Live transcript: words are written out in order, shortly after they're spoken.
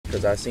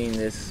because I seen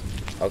this.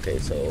 Okay,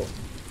 so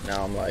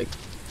now I'm like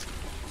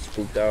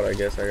spooked out. I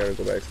guess I gotta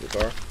go back to the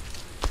car.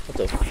 What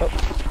the fuck?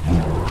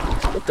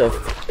 What the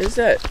f is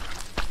that?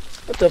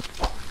 What the?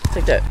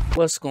 Take that.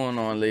 What's going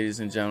on, ladies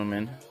and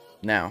gentlemen?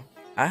 Now,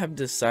 I have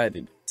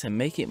decided to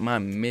make it my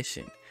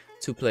mission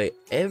to play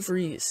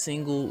every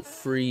single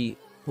free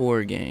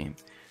horror game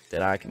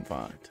that I can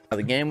find. Now,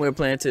 the game we're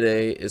playing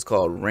today is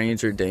called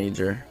Ranger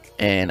Danger,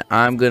 and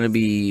I'm gonna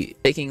be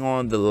taking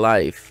on the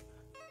life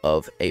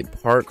of a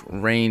park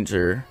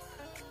ranger,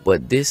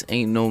 but this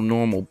ain't no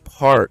normal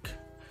park.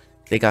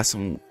 They got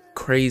some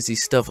crazy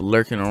stuff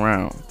lurking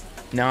around.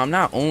 Now, I'm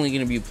not only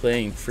gonna be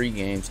playing free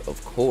games,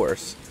 of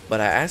course, but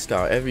I asked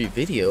y'all every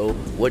video,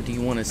 what do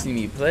you want to see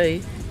me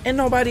play? And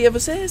nobody ever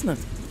says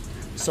nothing.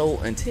 So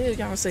until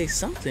y'all say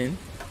something,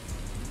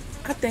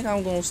 I think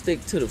I'm gonna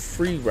stick to the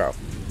free route.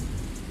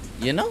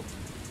 You know?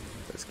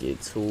 Let's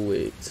get to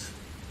it.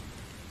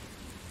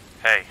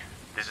 Hey,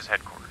 this is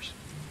headquarters.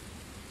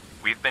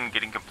 We've been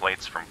getting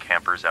complaints from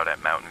campers out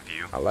at Mountain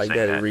View. I like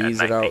saying that it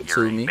reads at it night out they to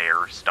hear a me.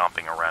 bear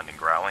stomping around and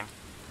growling.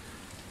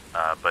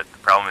 But the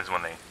problem is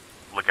when they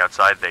look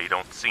outside, they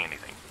don't see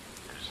anything.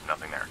 There's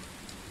nothing there.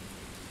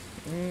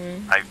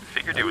 I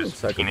figured it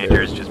was like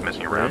teenagers just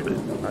messing around,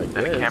 I but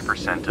then a guess. camper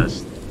sent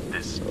us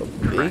this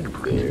track Big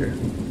print. bear.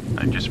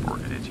 I just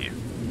forwarded it to you.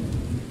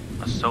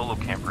 A solo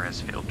camper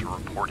has failed to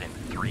report in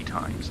 3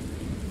 times.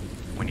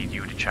 We need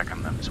you to check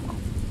on them as well.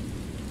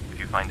 If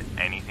you find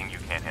anything you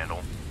can't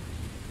handle,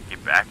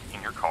 get back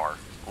in your car,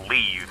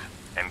 leave,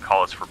 and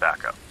call us for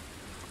backup.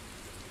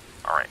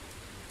 Alright.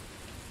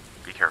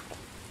 Be careful.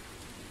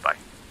 Bye.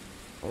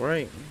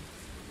 Alright.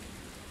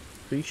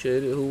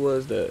 Appreciate it. Who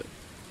was that?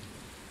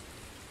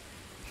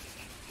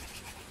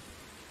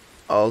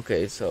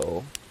 Okay,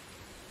 so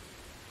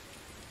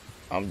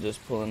I'm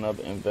just pulling up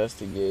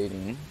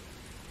investigating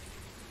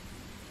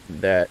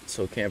that.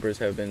 So campers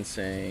have been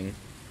saying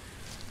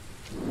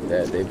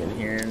that they've been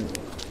hearing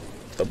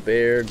a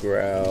bear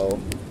growl,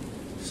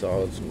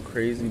 saw some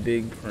crazy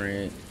big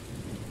print.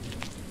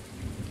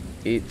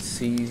 It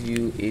sees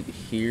you, it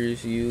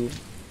hears you.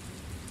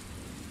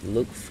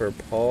 Look for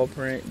paw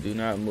print, do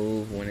not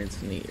move when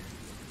it's near.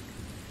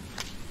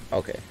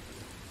 Okay.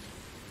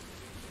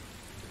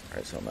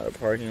 Alright, so I'm at a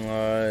parking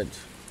lot,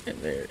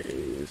 and there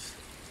is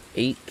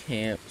 8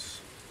 camps,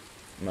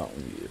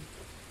 Mountain View.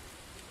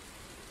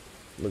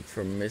 Look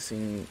for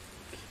missing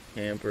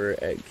camper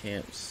at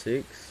Camp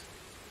 6.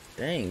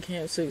 Dang,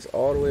 Camp 6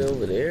 all the way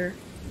over there?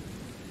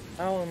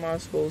 How am I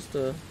supposed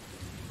to...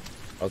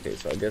 Okay,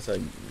 so I guess I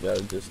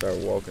gotta just start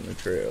walking the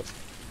trail.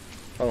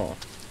 Hold on.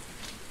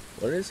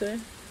 What did it say?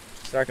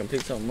 So I can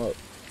pick something up.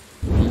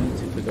 E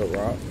to pick up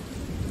rock.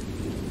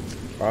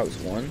 Rocks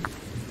 1.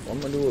 What am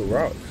I gonna do with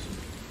rocks?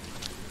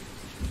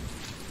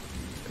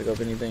 Pick up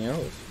anything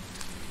else?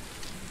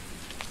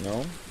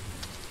 No?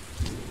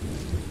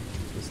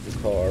 It's the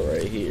car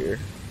right here.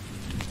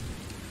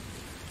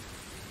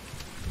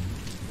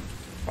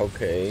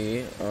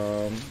 Okay,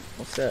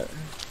 what's that?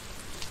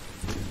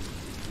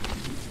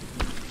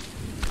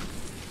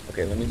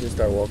 Okay, let me just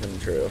start walking the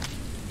trail.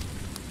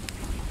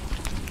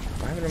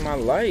 What happened to my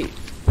light?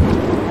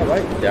 My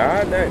light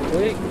died that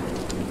quick?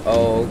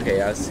 Oh,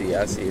 okay, I see.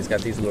 It's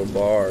got these little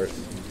bars.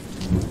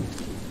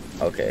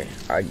 Okay,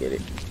 I get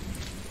it.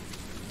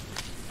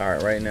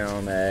 Alright, right now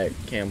I'm at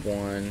Camp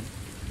 1.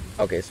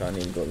 Okay, so I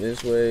need to go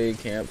this way.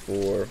 Camp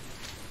 4.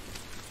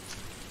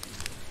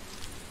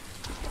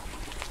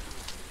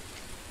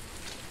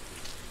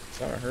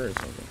 Thought I heard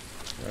something.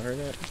 Did I heard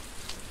that?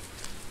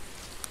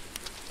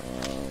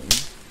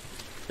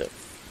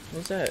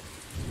 What's that?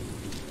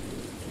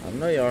 I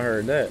know y'all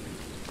heard that.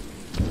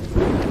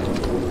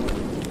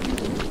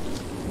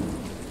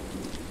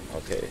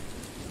 Okay,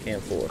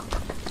 Camp 4.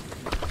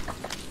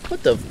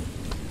 What the?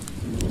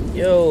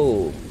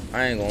 Yo,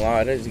 I ain't gonna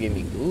lie, that just gave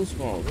me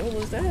goosebumps. What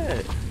was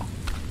that?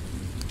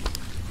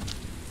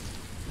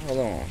 Hold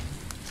on.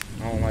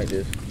 I don't like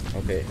this.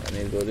 Okay, I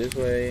need to go this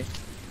way,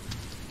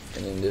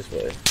 and then this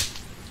way.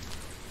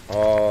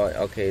 Oh,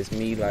 okay, it's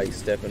me like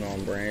stepping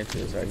on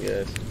branches, I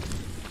guess.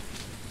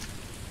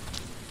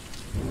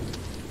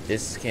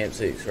 This is Camp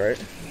 6, right?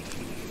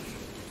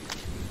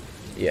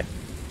 Yeah.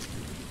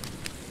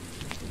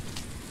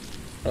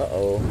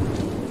 Uh-oh.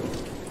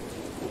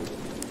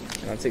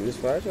 Can I take this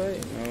flashlight?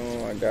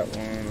 No, I got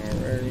one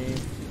already.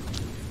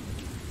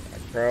 I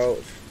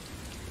crouch.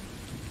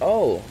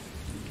 Oh,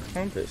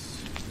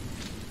 compass.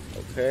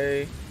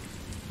 Okay.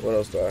 What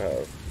else do I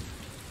have?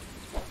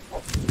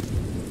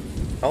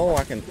 Oh,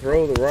 I can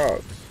throw the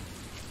rocks.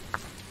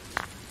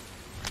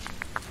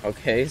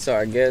 Okay, so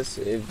I guess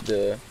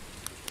if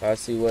I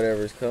see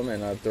whatever's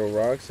coming, I throw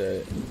rocks at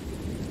it.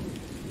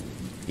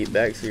 Get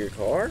back to your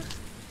car?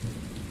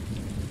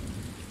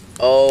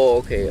 Oh,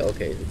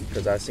 okay.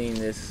 Because I seen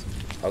this.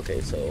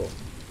 Okay, so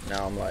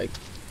now I'm like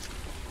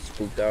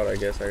spooked out. I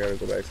guess I gotta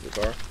go back to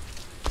the car.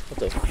 What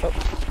the fuck?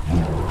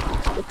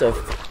 What the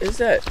f is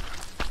that?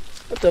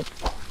 What the?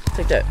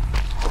 Take that.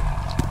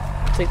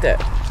 Take that.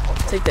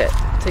 Take that.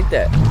 Take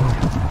that.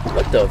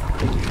 What the?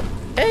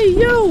 Hey,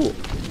 yo!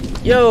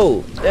 Yo,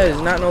 that is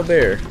not no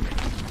bear.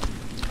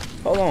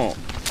 Hold on.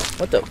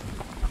 What the?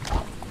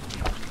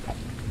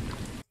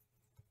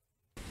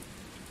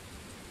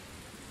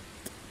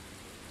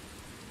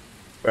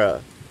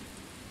 Bruh.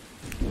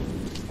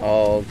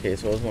 Oh, okay,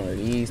 so it's one of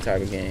these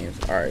type of games.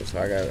 Alright, so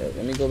I gotta,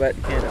 let me go back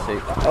to Kansas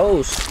City.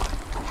 Oh,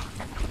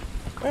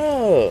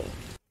 bruh.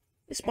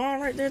 It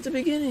spawned right there at the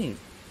beginning.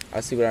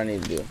 I see what I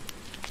need to do.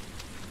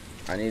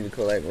 I need to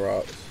collect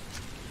rocks.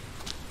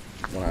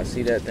 When I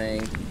see that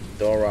thing,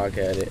 throw a rock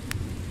at it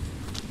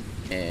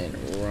and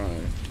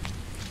run.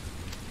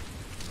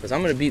 Because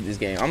I'm going to beat this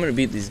game. I'm going to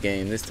beat this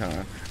game this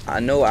time. I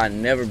know I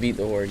never beat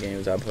the horror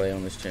games I play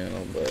on this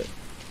channel, but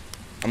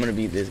I'm going to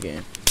beat this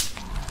game.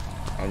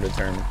 I'm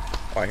determined.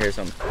 Oh, I hear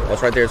something. Oh,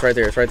 it's right there. It's right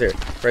there. It's right there.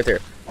 It's right there.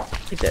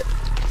 Take that.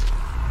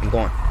 I'm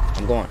going.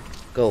 I'm going.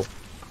 Go.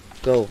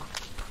 Go.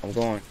 I'm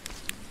going.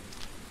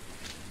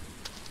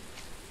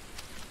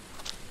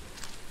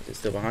 Is it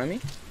still behind me?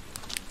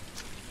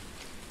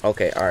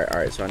 Okay,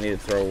 alright, so I need to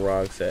throw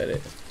rocks at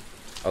it.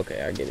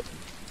 Okay, I get it.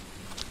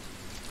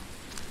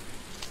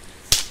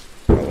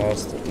 I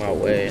lost my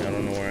way. I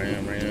don't know where I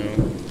am right now.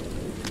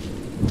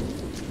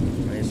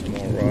 I need some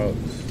more rocks.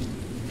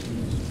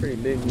 It's a pretty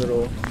big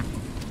little...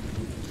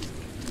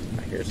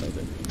 I hear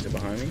something. Is it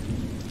behind me?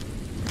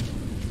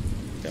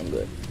 Okay, I'm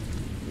good.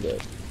 I'm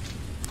good.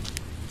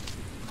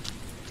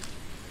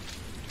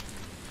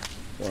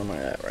 Where am I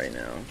at right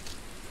now?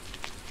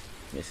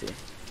 Let me see.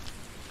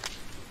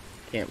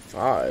 Camp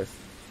 5.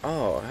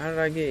 Oh, how did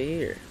I get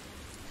here?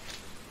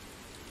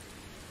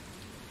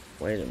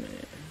 Wait a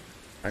minute.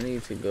 I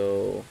need to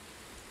go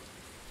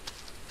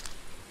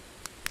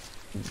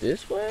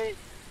this way?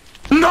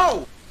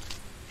 No!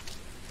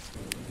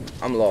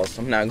 I'm lost.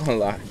 I'm not gonna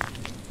lie.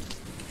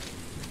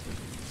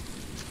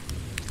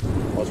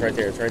 Oh, it's right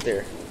there. It's right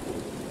there.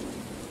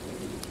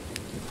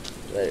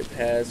 Let it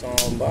pass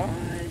on by.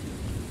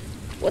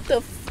 What the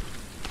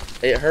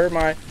f... It hurt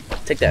my...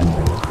 Take that.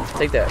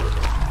 Take that.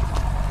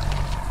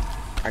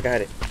 I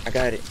got it. I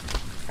got it.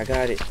 I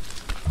got it.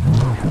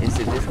 Is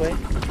it this way?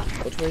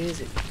 Which way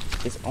is it?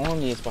 It's on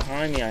me. It's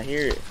behind me. I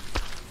hear it.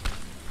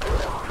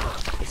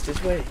 It's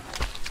this way.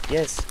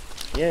 Yes.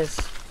 Yes.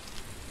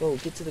 Go.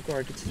 Get to the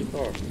car. Get to the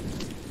car.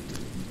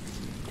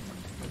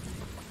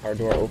 Car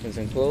door opens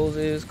and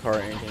closes. Car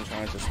engine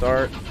trying to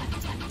start.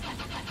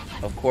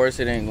 Of course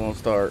it ain't gonna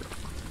start.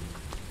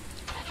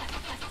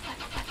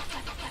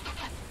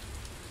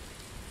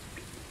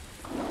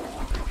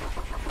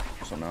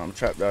 So now I'm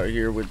trapped out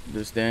here with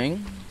this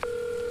thing.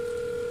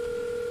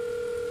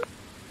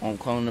 I'm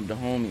calling up the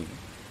homie.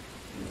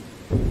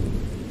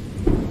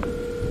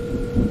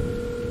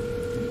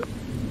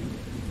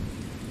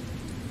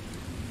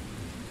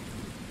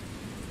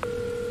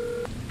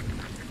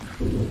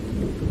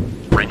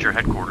 Ranger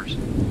headquarters.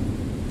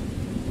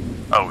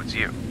 Oh, it's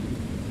you.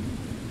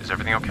 Is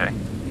everything okay?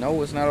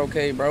 No, it's not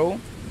okay, bro.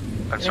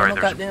 I'm sorry, Ain't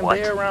no there's goddamn what?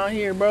 bear around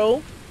here,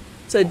 bro.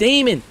 It's a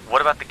demon.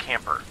 What about the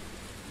camper?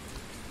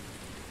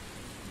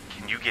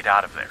 Can you get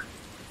out of there?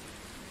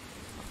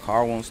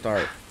 Car won't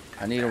start.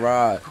 I need a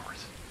ride. Of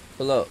course.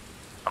 Pull up.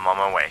 I'm on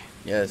my way.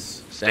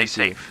 Yes. Stay thank you.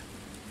 safe.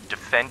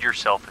 Defend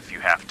yourself if you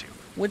have to.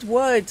 With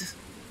what?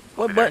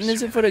 What be there button as is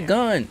soon it for as I the can.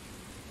 gun?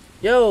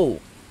 Yo.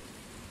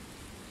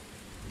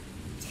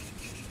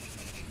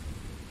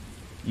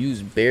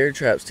 Use bear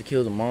traps to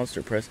kill the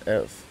monster. Press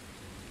F.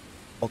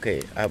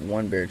 Okay, I have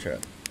one bear trap.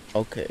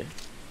 Okay.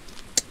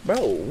 Bro,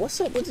 what's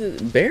up with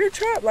this bear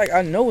trap? Like,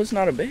 I know it's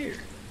not a bear.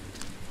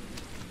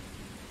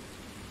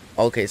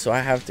 Okay, so I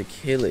have to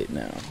kill it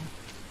now.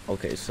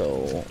 Okay,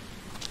 so...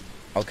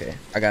 Okay,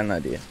 I got an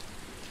idea.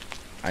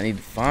 I need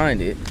to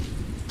find it.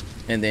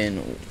 And then,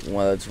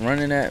 while it's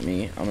running at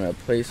me, I'm going to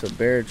place a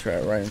bear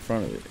trap right in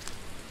front of it.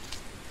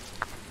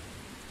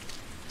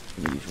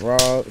 These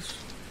rocks.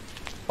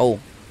 Oh,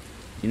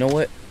 you know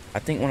what? I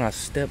think when I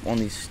step on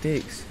these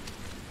sticks,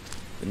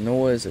 the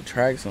noise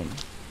attracts them.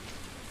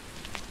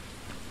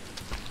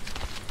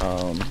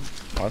 Oh,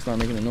 it's not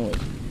making a noise.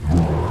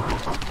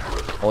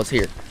 Oh, it's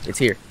here. It's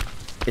here.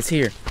 It's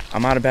here.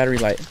 I'm out of battery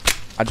light.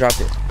 I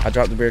dropped it. I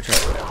dropped the bear trap.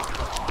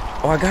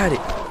 Oh, I got it.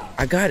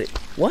 I got it.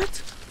 What?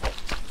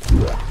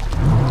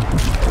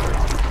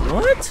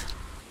 What?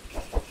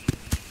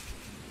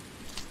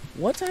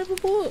 What type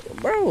of bullet?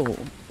 Bro,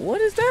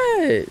 what is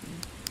that?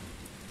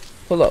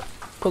 Pull up.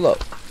 Pull up.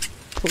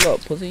 Pull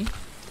up, pussy.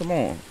 Come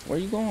on. Where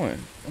you going?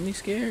 Are you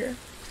scared?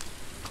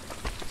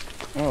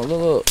 Oh, look,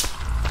 look.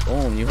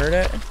 Boom. You heard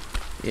that?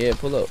 Yeah,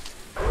 pull up.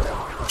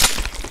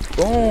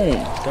 Boom.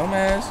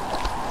 Dumbass.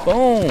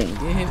 Boom.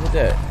 Get hit with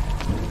that.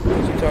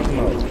 What you talking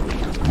about?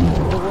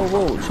 Whoa,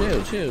 whoa, whoa.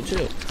 Chill, chill,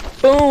 chill.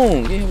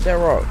 Boom. Get hit with that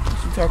rock.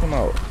 What you talking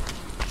about?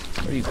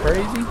 Are you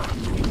crazy?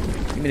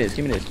 Give me this.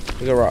 Give me this.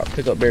 Pick a rock.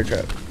 Pick up bear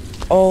trap.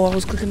 Oh, I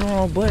was clicking the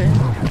wrong button.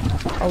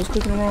 I was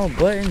clicking the wrong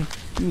button.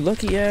 You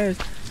lucky ass.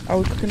 I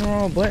was clicking the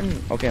wrong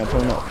button. Okay, I'm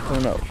pulling up.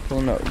 Pulling up.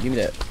 Pulling up. Give me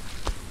that.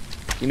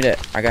 Give me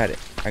that. I got it.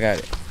 I got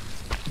it.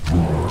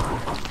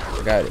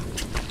 I got it.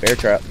 Bear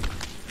trap.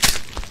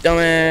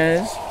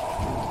 Dumbass.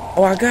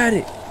 Oh, I got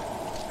it.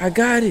 I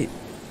got it.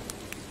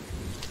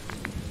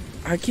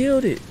 I I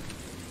killed it.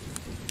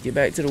 Get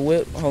back to the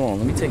whip. Hold on,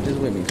 let me take this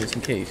with me just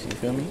in case. You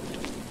feel me?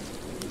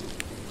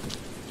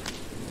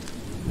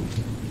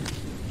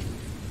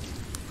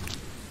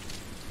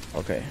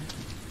 Okay.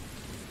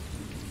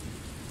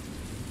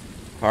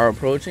 Car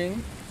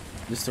approaching.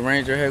 This is the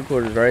Ranger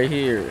headquarters right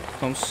here.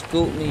 Come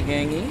scoop me,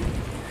 gangy.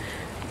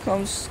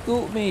 Come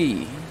scoop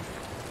me.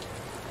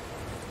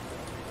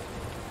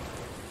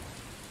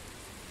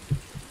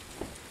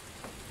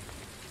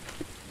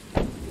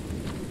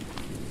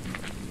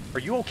 Are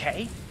you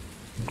okay?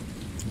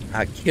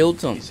 I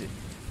killed him. Is it,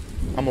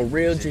 I'm a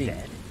real is it G.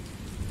 dead?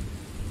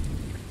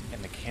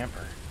 And the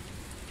camper,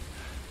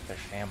 their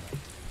family.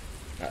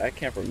 Now, that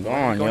camper What are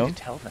gone, you going yo. to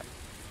tell them?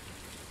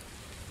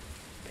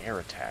 Bear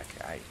attack.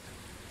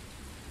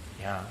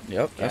 Yeah.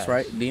 Yep, that's yes.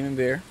 right. Demon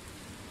bear.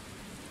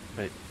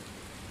 But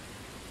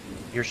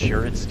you're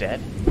sure it's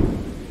dead?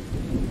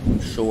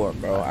 Sure,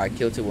 bro. I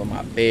killed it with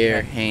my bare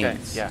Okay,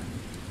 hands. yeah.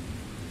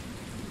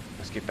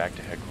 Let's get back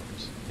to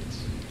headquarters.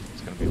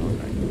 It's gonna be a long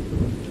night.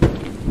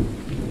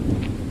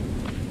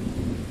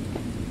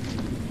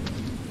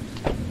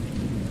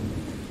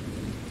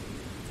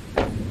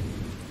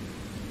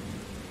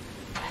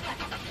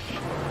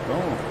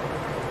 Boom.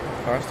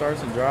 Car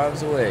starts and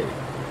drives away.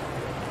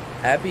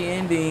 Happy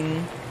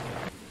ending.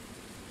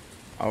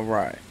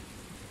 Alright.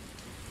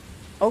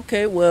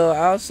 Okay, well,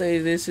 I'll say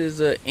this is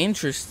an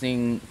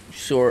interesting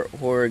short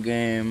horror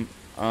game.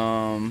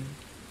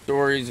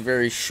 Story's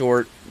very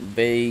short,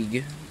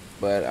 vague,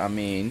 but I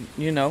mean,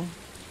 you know,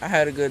 I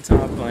had a good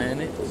time playing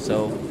it,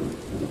 so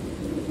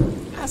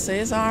I say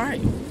it's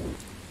alright.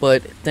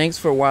 But thanks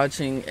for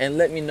watching, and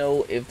let me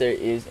know if there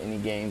is any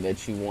game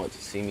that you want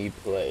to see me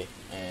play.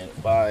 And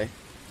bye.